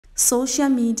Social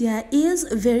media is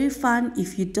very fun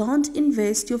if you don't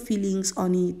invest your feelings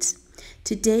on it.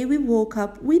 Today we woke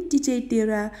up with DJ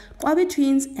Tira, Qwabe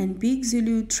twins and Big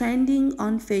Zulu trending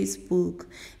on Facebook.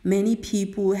 Many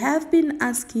people have been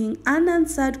asking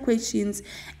unanswered questions,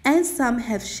 and some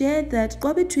have shared that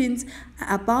Qwabe twins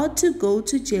are about to go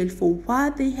to jail for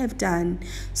what they have done.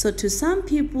 So to some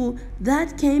people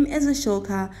that came as a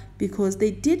shocker because they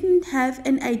didn't have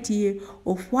an idea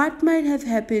of what might have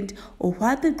happened or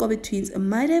what the Qwabe twins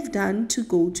might have done to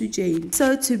go to jail.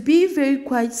 So to be very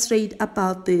quite straight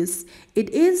about this, it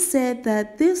is said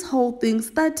that this whole thing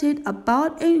started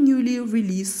about a newly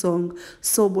released song,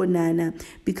 Sobonana,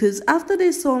 because after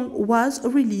the song was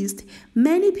released,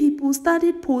 many people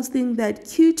started posting that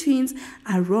Q twins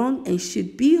are wrong and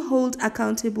should be held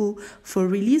accountable for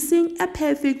releasing a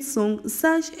perfect song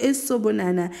such as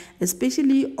Sobonana,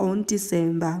 especially on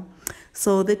December.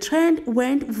 So the trend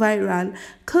went viral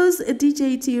because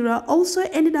DJ Tira also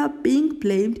ended up being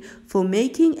blamed for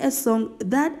making a song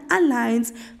that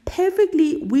aligns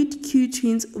perfectly with Q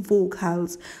Twins'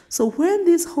 vocals. So when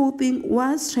this whole thing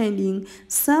was trending,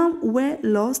 some were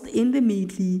lost in the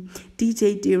medley.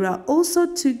 DJ Tira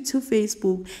also took to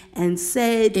Facebook and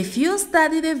said, "If you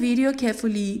study the video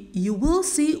carefully, you will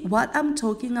see what I'm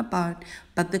talking about,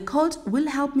 but the court will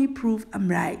help me prove I'm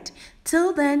right.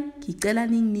 Till then, ngicela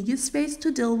ninginike space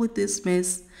to deal with this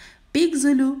mess. Big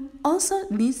Zulu also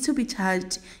needs to be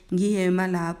charged. Ngihema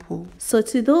lapho." So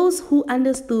to those who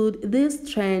understood this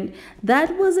trend,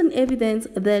 that was an evidence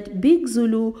that Big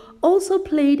Zulu also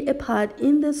played a part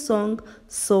in the song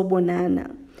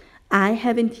Sobonana. I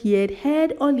haven't yet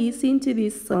heard or listened to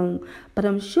this song, but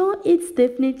I'm sure it's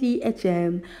definitely a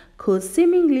jam, cause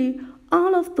seemingly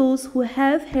all of those who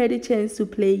have had a chance to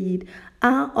play it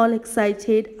are all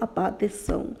excited about this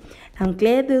song. I'm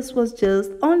glad this was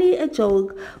just only a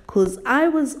joke, cause I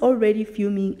was already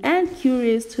fuming and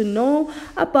curious to know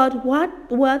about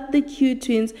what the Q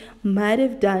twins might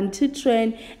have done to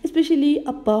trend, especially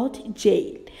about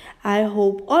jail. I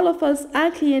hope all of us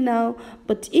are clear now,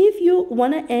 but if you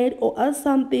want to add or ask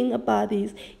something about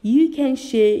this, you can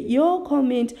share your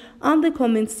comment on the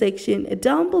comment section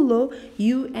down below.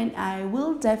 You and I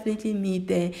will definitely meet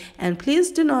there. And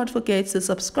please do not forget to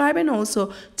subscribe and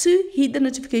also to hit the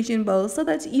notification bell so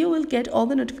that you will get all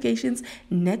the notifications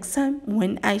next time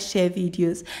when I share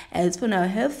videos. As for now,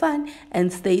 have fun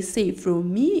and stay safe.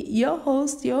 From me, your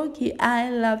host, Yoki. I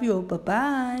love you.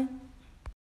 Bye-bye.